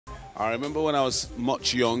I remember when I was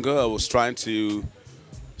much younger, I was trying to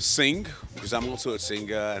sing because I'm also a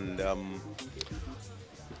singer, and there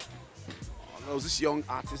was this young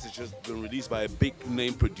artist that just been released by a big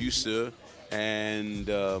name producer, and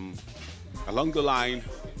along the line,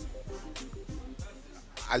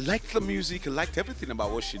 I liked the music, I liked everything about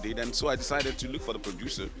what she did, and so I decided to look for the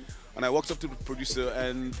producer. And I walked up to the producer,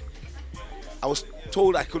 and I was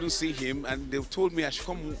told I couldn't see him, and they told me I should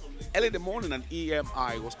come early in the morning. And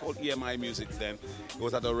EMI, it was called EMI Music then. It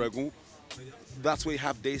was at Oregon. That's where you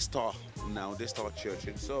have Daystar now, Daystar Church.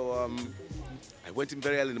 And so I went in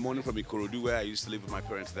very early in the morning from Ikorodu, where I used to live with my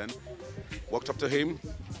parents then. Walked up to him.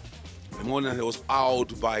 In the morning, he was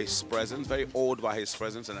awed by his presence, very awed by his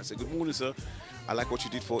presence. And I said, "Good morning, sir. I like what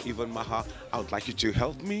you did for Ivan Maha. I would like you to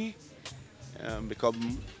help me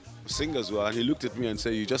become sing as well." And he looked at me and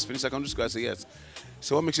said, "You just finished secondary school?" I said, "Yes."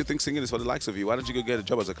 "So what makes you think singing is for the likes of you? Why don't you go get a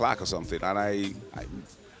job as a clerk or something?" And I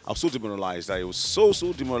was so demoralized. I was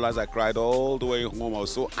so demoralized. I cried all the way home. I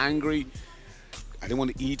was so angry. I didn't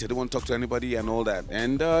want to eat. I didn't want to talk to anybody and all that.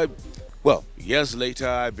 And well, years later,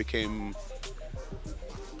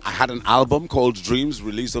 I had an album called Dreams,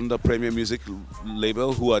 released on the Premier Music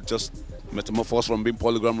label, who had just metamorphosed from being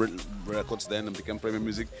Polygram Records then and became Premier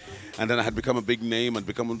Music. And then I had become a big name and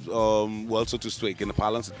become, well, so to speak, in the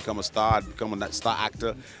parlance, I'd become a star. I'd become a star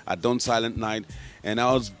actor. I'd done Silent Night. And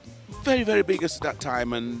I was very, very big at that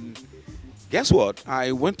time. And guess what?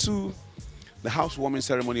 I went to the housewarming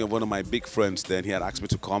ceremony of one of my big friends then. He had asked me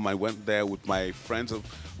to come. I went there with my friends, a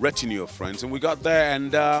retinue of friends. And we got there,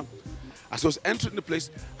 and as I was entering the place,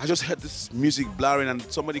 I just heard this music blaring and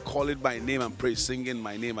somebody calling my name and singing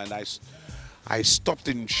my name. And I stopped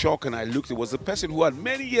in shock, and I looked. It was the person who had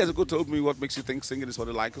many years ago told me, "What makes you think singing is for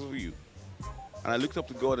the likes of you?" And I looked up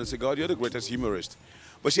to God and said, "God, you're the greatest humorist."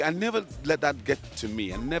 But see, I never let that get to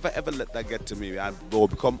me. I never ever let that get to me. Or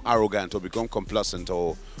become arrogant, or become complacent,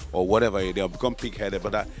 or whatever, or become pig-headed.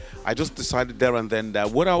 But I just decided there and then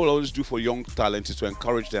that what I will always do for young talent is to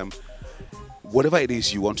encourage them, whatever it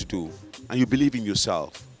is you want to do, and you believe in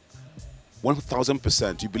yourself,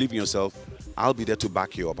 1000%, you believe in yourself, I'll be there to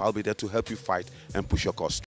back you up. I'll be there to help you fight and push your cause.